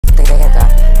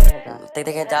think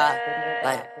they can die.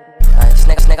 Like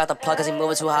snake out the plug cause he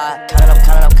moving too high. Counting up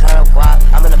guap.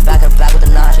 I'm in the back with the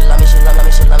knot. She love me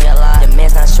a lot. Your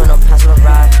man's not sure, no pass on the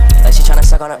ride. Like she tryna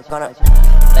suck on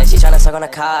a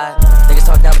car. Niggas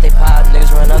talk down but they pop.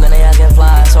 Niggas run up and they ass getting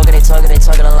fly.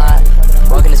 Talking a lot.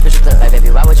 Walking this bitch with the like, baby,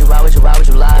 why would you lie?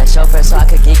 Yeah, chauffeur so I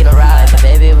could geek in a ride. But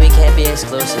baby, we can't be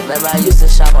exclusive. Remember I used to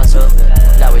shop on Toothpick.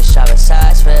 Now we shopping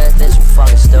size fit. This you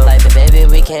fucking stupid. Like, but baby,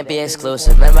 we can't be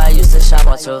exclusive. Remember I used to shop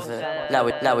on Toothpick. Now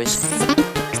we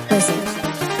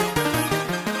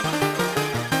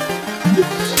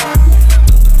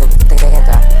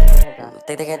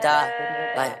think they can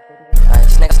die. Like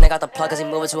snake out the plug cause he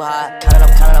moving too high. Counting up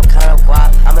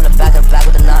guap. I'm in the back with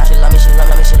the knot. She love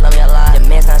me a lot. Your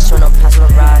man's not sure, no pass on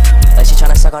the ride. Like she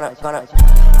tryna suck on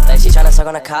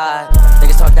a car.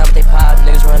 Niggas talk down but they pop.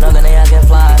 Niggas run up and they ass getting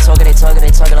fly.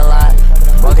 Talking a lot.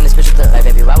 Walking this bitch with the like,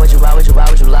 baby, why would you lie?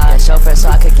 Yeah, chauffeur so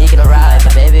I could geek in a ride.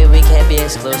 But baby, we can't be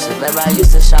exclusive. Remember I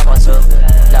used to shop on Toothpick.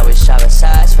 Now we shopping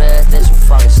size fit. This you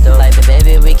fucking stupid. Like, but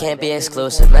baby, we can't be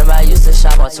exclusive. Remember I used to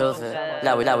shop on Toothpick.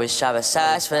 Now we shopping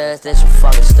size fit. This you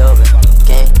fucking stupid.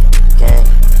 Gang.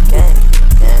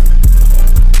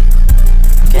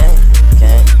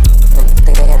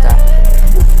 Think they can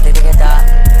die.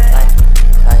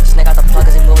 Like snake out the plug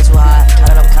cause he moving too high.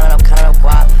 Counting up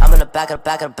guap. I'm in the back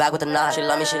with the knot. She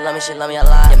love me a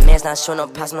lot. Your man's not sure, no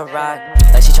pass on the ride.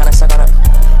 Like she tryna suck on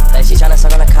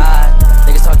a car.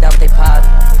 Niggas talk down but they pop.